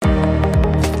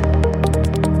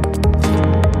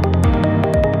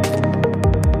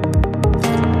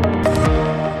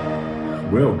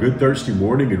good Thursday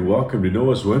morning and welcome to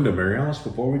Noah's Window. Mary Alice,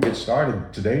 before we get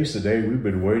started, today's the day we've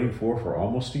been waiting for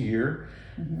almost a year.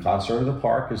 Mm-hmm. Concert in the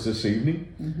Park is this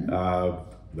evening.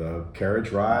 Mm-hmm. The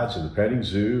carriage rides and the petting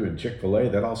zoo and Chick-fil-A,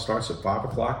 that all starts at 5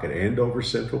 o'clock at Andover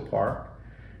Central Park.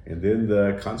 And then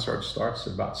the concert starts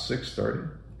at about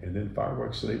 6:30 and then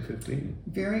fireworks at 8:15.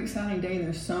 Very exciting day.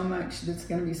 There's so much that's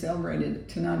going to be celebrated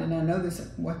tonight. And I know this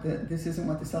isn't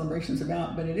what the celebration's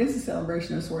about, but it is a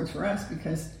celebration of sorts for us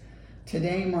because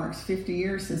today marks 50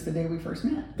 years since the day we first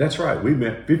met. That's right. We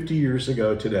met 50 years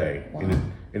ago today. Wow.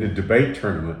 in a debate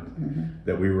tournament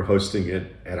that we were hosting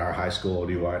at our high school,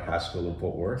 O.D. White High School in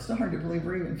Fort Worth. It's so hard to believe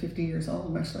we're even 50 years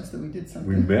old, much less that we did something.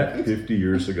 We met 50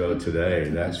 years ago today.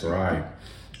 That's right.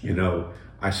 You know,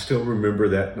 I still remember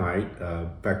that night. In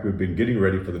fact, we've been getting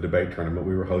ready for the debate tournament.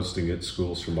 We were hosting it.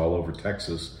 Schools from all over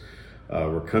Texas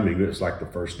were coming. It was like the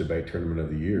first debate tournament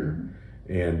of the year.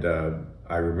 And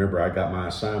I remember I got my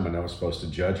assignment. I was supposed to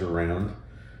judge a round.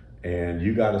 And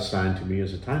you got assigned to me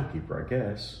as a timekeeper, I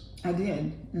guess. I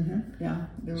did. Yeah.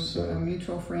 There was a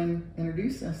mutual friend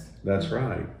introduced us. That's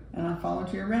right. And I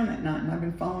followed you around that night, and I've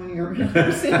been following you around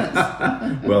ever since.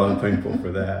 Well, I'm thankful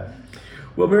for that.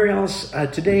 Well, Mary Alice,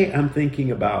 today I'm thinking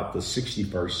about the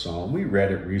 61st Psalm. We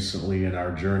read it recently in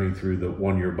our journey through the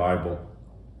one-year Bible.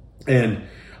 And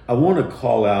I want to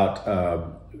call out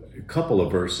a couple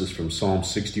of verses from Psalm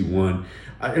 61.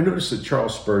 I noticed that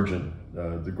Charles Spurgeon,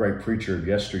 the great preacher of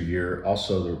yesteryear,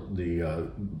 also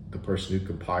the person who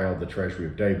compiled the Treasury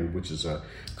of David, which is a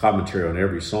commentary on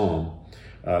every psalm.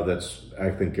 I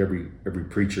think every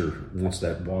preacher wants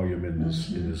that volume in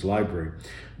his library.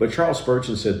 But Charles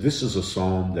Spurgeon said this is a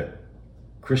psalm that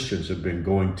Christians have been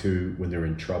going to when they're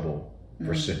in trouble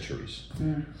for centuries.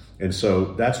 And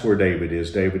so that's where David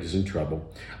is. David is in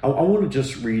trouble. I want to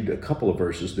just read a couple of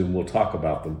verses, then we'll talk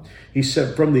about them. He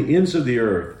said, "From the ends of the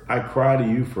earth, I cry to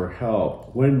you for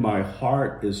help when my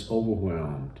heart is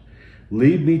overwhelmed.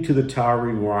 Lead me to the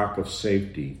towering rock of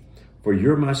safety, for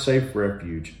you're my safe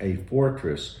refuge, a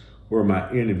fortress where my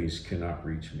enemies cannot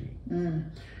reach me."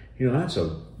 You know, that's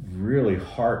a really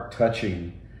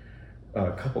heart-touching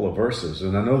couple of verses.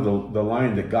 And I know the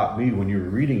line that got me when you were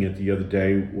reading it the other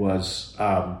day was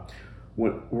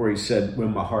where he said,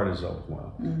 "When my heart is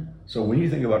overwhelmed." So when you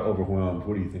think about overwhelmed,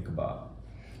 what do you think about?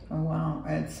 Oh, wow.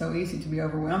 It's so easy to be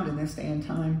overwhelmed in this day and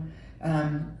time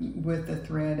with the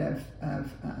threat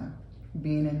of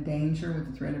being in danger,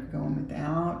 with the threat of going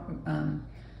without.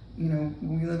 You know,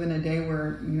 we live in a day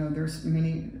where, you know, there's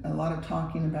a lot of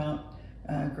talking about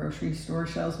grocery store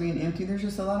shelves being empty. There's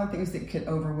just a lot of things that could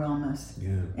overwhelm us. Yeah.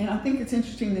 And I think it's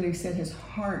interesting that he said his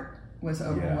heart was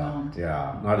overwhelmed.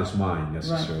 Yeah. Not his mind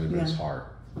necessarily, right. But his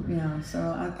heart. Yeah,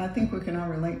 so I think we can all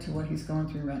relate to what he's going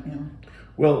through right now.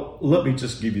 Well, let me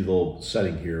just give you the little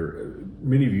setting here.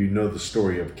 Many of you know the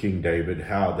story of King David,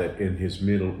 how that in his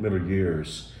middle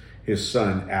years, his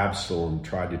son Absalom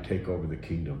tried to take over the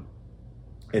kingdom.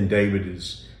 And David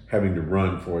is having to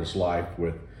run for his life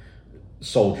with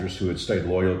soldiers who had stayed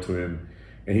loyal to him.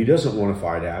 And he doesn't want to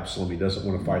fight Absalom. He doesn't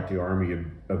want to fight the army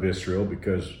of Israel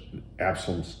because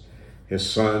Absalom's his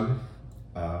son.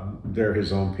 They're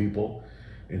his own people.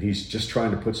 And he's just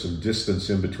trying to put some distance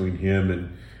in between him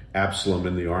and Absalom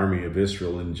and the army of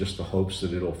Israel in just the hopes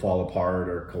that it'll fall apart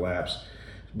or collapse.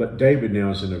 But David now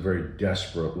is in a very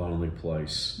desperate, lonely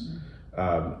place.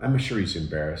 I'm sure he's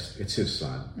embarrassed. It's his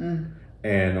son.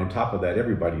 And on top of that,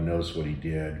 everybody knows what he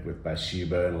did with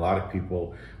Bathsheba. And a lot of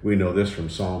people, we know this from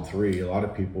Psalm 3, a lot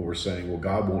of people were saying, well,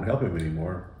 God won't help him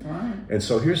anymore. Right. And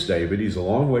so here's David. He's a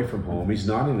long way from home. He's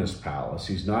not in his palace.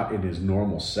 He's not in his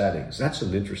normal settings. That's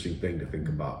an interesting thing to think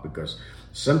about because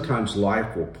sometimes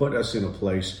life will put us in a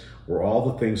place where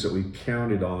all the things that we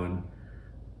counted on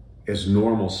as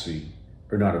normalcy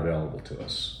are not available to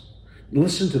us.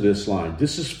 Listen to this line.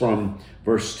 This is from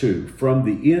verse 2. "From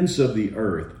the ends of the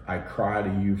earth, I cry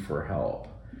to you for help."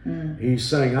 He's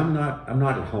saying, I'm not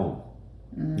at home.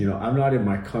 You know, I'm not in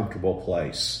my comfortable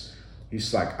place.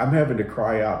 He's like, I'm having to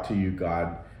cry out to you,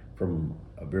 God, from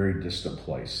a very distant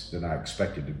place than I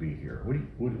expected to be here. What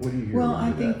do you hear? Well,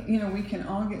 I think, you know, we can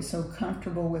all get so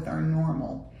comfortable with our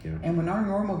normal. Yeah. And when our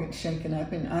normal gets shaken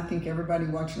up, and I think everybody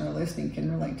watching or listening can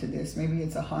relate to this. Maybe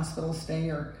it's a hospital stay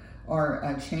or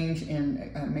a change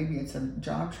in, maybe it's a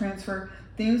job transfer.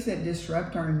 Things that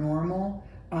disrupt our normal,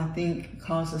 I think,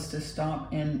 cause us to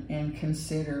stop and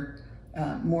consider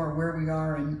more where we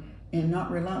are and not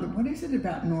rely on, what is it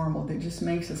about normal that just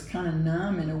makes us kind of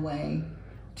numb in a way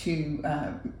to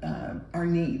our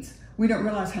needs. We don't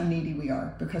realize how needy we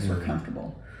are because we're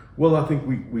comfortable. Well, I think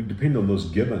we depend on those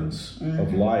givens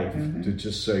of life to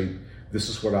just say, this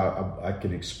is what I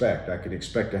can expect. I can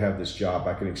expect to have this job.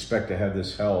 I can expect to have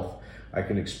this health. I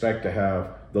can expect to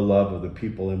have the love of the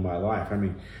people in my life. I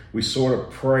mean, we sort of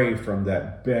pray from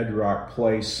that bedrock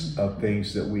place of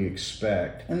things that we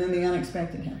expect. And then the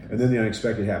unexpected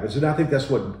happens. And I think that's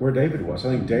where David was. I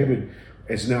think David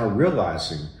is now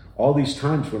realizing all these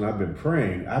times when I've been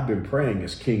praying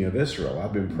as king of Israel.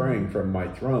 I've been praying from my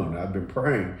throne. I've been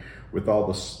praying with all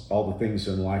the things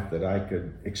in life that I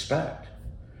could expect.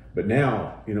 But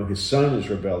now, his son is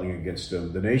rebelling against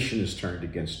him. The nation is turned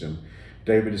against him.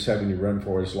 David is having to run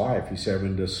for his life. He's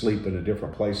having to sleep in a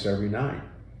different place every night.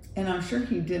 And I'm sure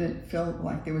he didn't feel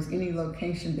like there was any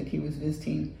location that he was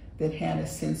visiting that had a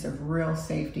sense of real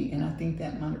safety. And I think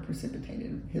that might have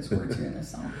precipitated his words here in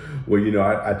this song. Well,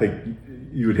 I think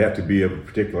you would have to be of a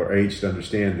particular age to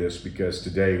understand this, because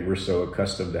today we're so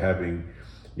accustomed to having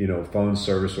phone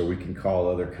service where we can call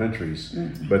other countries.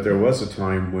 Mm-hmm. But there was a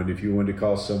time when if you wanted to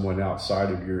call someone outside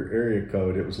of your area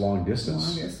code, it was long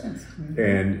distance. Mm-hmm.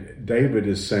 And David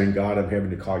is saying, God, I'm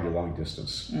having to call you long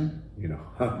distance.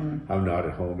 Mm-hmm. I'm not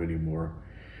at home anymore.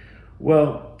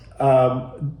 Well,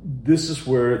 this is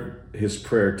where his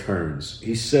prayer turns.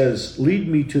 He says, lead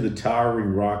me to the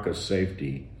towering rock of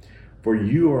safety, for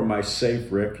you are my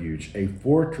safe refuge, a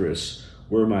fortress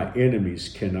where my enemies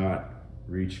cannot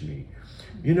reach me.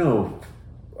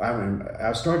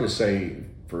 I've started to say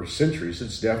for centuries,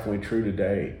 it's definitely true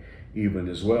today even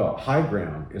as well. High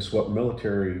ground is what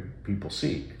military people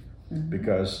seek, mm-hmm.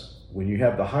 because when you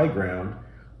have the high ground,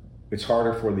 it's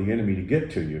harder for the enemy to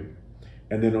get to you.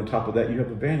 And then on top of that, you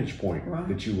have a vantage point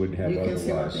that you wouldn't have otherwise. You can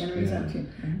see what the enemy's up to.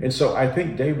 Mm-hmm. And so I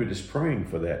think David is praying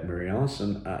for that, Mary Alice.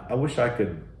 And I wish I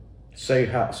could say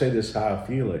this how I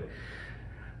feel it.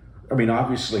 I mean,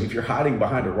 obviously, if you're hiding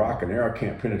behind a rock, an arrow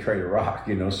can't penetrate a rock,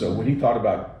 So when he thought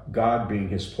about God being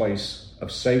his place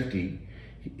of safety,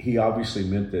 he obviously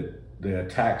meant that the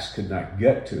attacks could not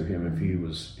get to him if he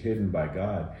was hidden by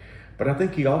God. But I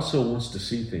think he also wants to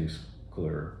see things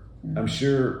clearer. Mm-hmm. I'm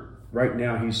sure right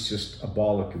now he's just a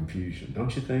ball of confusion,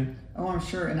 don't you think? Oh, I'm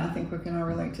sure. And I think we can all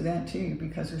relate to that too,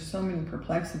 because there's so many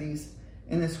perplexities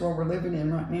in this world we're living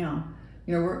in right now.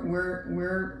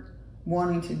 We're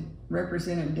wanting to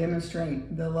represent and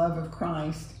demonstrate the love of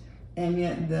Christ, and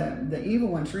yet the evil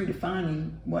one's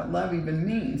redefining what love even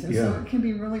means. And so it can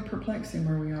be really perplexing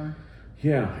where we are.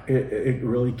 Yeah, it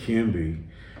really can be.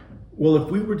 Well,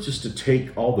 if we were just to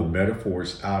take all the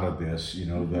metaphors out of this,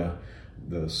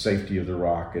 the safety of the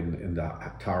rock and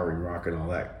the towering rock and all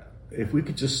that, if we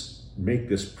could just make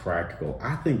this practical,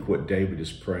 I think what David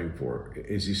is praying for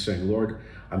is he's saying, Lord,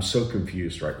 I'm so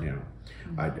confused right now.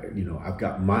 I've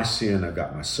got my sin, I've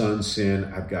got my son's sin,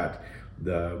 I've got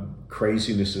the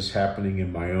craziness that's happening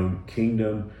in my own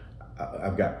kingdom.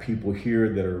 I've got people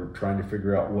here that are trying to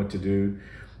figure out what to do.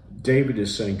 David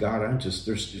is saying, God, there's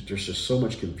just so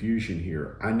much confusion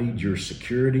here. I need your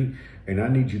security, and I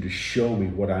need you to show me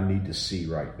what I need to see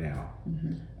right now.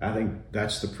 Mm-hmm. I think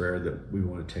that's the prayer that we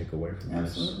want to take away from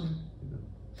this.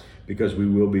 Because we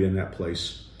will be in that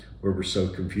place where we're so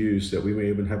confused that we may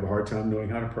even have a hard time knowing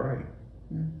how to pray.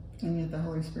 And yet the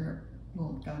Holy Spirit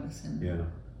will guide us in. Yeah.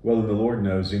 Well, and the Lord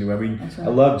knows anyway. I mean, right. I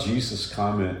love Jesus'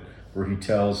 comment where he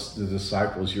tells the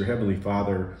disciples, your heavenly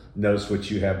Father knows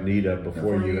what you have need of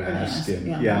before you ask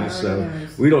him. Yeah, so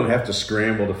we don't have to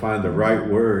scramble to find the right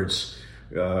words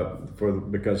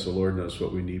because the Lord knows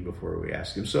what we need before we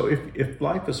ask him. So if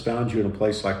life has found you in a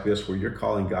place like this where you're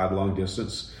calling God long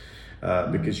distance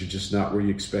because you're just not where you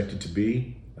expected to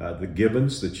be, the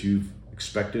givens that you've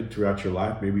expected throughout your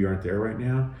life maybe aren't there right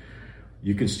now,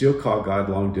 you can still call God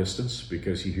long distance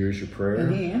because he hears your prayer.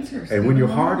 And he answers. And when your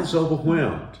heart is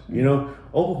overwhelmed,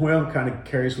 overwhelmed kind of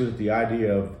carries with it the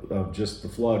idea of just the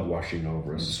flood washing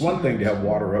over us. It's one thing to have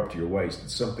water up to your waist.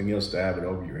 It's something else to have it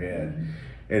over your head. Mm-hmm.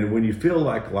 And when you feel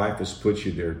like life has put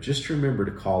you there, just remember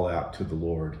to call out to the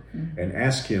Lord and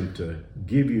ask him to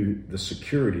give you the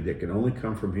security that can only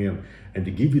come from him and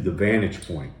to give you the vantage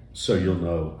point so you'll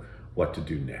know what to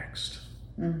do next.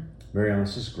 Mary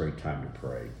Alice, this is a great time to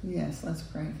pray. Yes, let's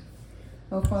pray.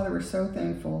 Oh, Father, we're so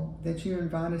thankful that you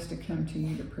invite us to come to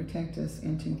you to protect us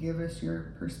and to give us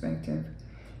your perspective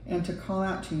and to call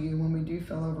out to you when we do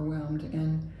feel overwhelmed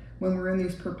and when we're in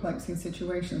these perplexing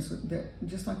situations that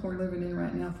just like we're living in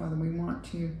right now, Father. We want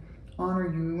to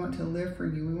honor you. We want to live for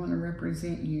you. We want to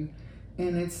represent you.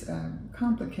 And it's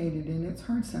complicated and it's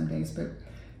hard some days, but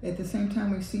at the same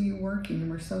time, we see you working, and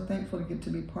we're so thankful to get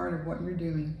to be part of what you're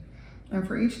doing. And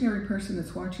for each and every person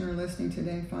that's watching or listening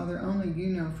today, Father, only you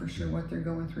know for sure what they're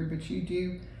going through, but you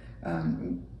do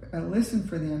listen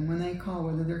for them when they call,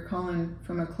 whether they're calling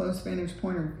from a close vantage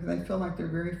point or they feel like they're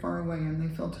very far away and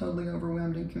they feel totally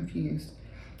overwhelmed and confused.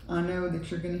 I know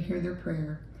that you're going to hear their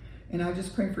prayer. And I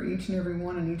just pray for each and every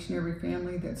one and each and every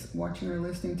family that's watching or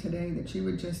listening today, that you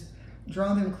would just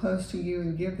draw them close to you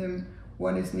and give them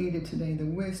what is needed today, the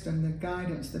wisdom, the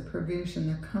guidance, the provision,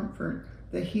 the comfort,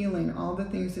 the healing, all the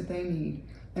things that they need.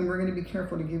 And we're going to be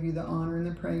careful to give you the honor and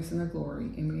the praise and the glory.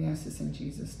 And we ask this in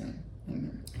Jesus' name.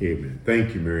 Amen. Amen.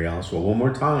 Thank you, Mary Alice. Well, one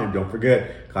more time, don't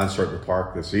forget, concert in the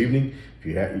park this evening. If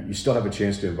you still have a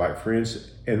chance to invite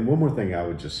friends. And one more thing I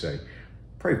would just say,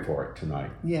 pray for it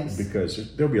tonight. Yes.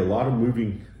 Because there'll be a lot of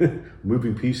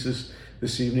moving pieces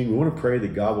this evening. We want to pray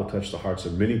that God will touch the hearts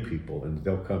of many people and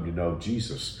they'll come to know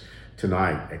Jesus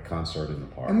tonight at Concert in the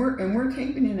Park. And we're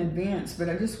taping in advance, but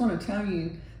I just want to tell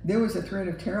you, there was a threat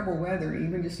of terrible weather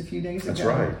even just a few days ago. That's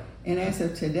right. And as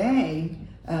of today,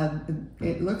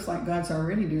 it looks like God's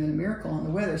already doing a miracle on the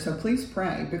weather. So please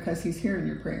pray, because he's hearing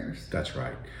your prayers. That's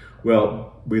right.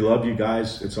 Well, we love you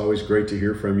guys. It's always great to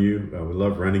hear from you. We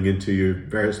love running into you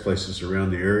various places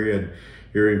around the area and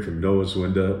hearing from Noah's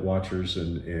Window watchers,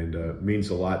 and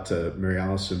means a lot to Mary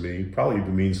Alice and me. Probably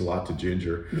even means a lot to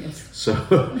Ginger. Yes. So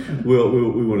we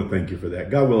want to thank you for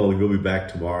that. God willing, we'll be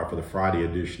back tomorrow for the Friday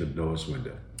edition of Noah's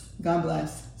Window. God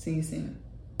bless. See you soon.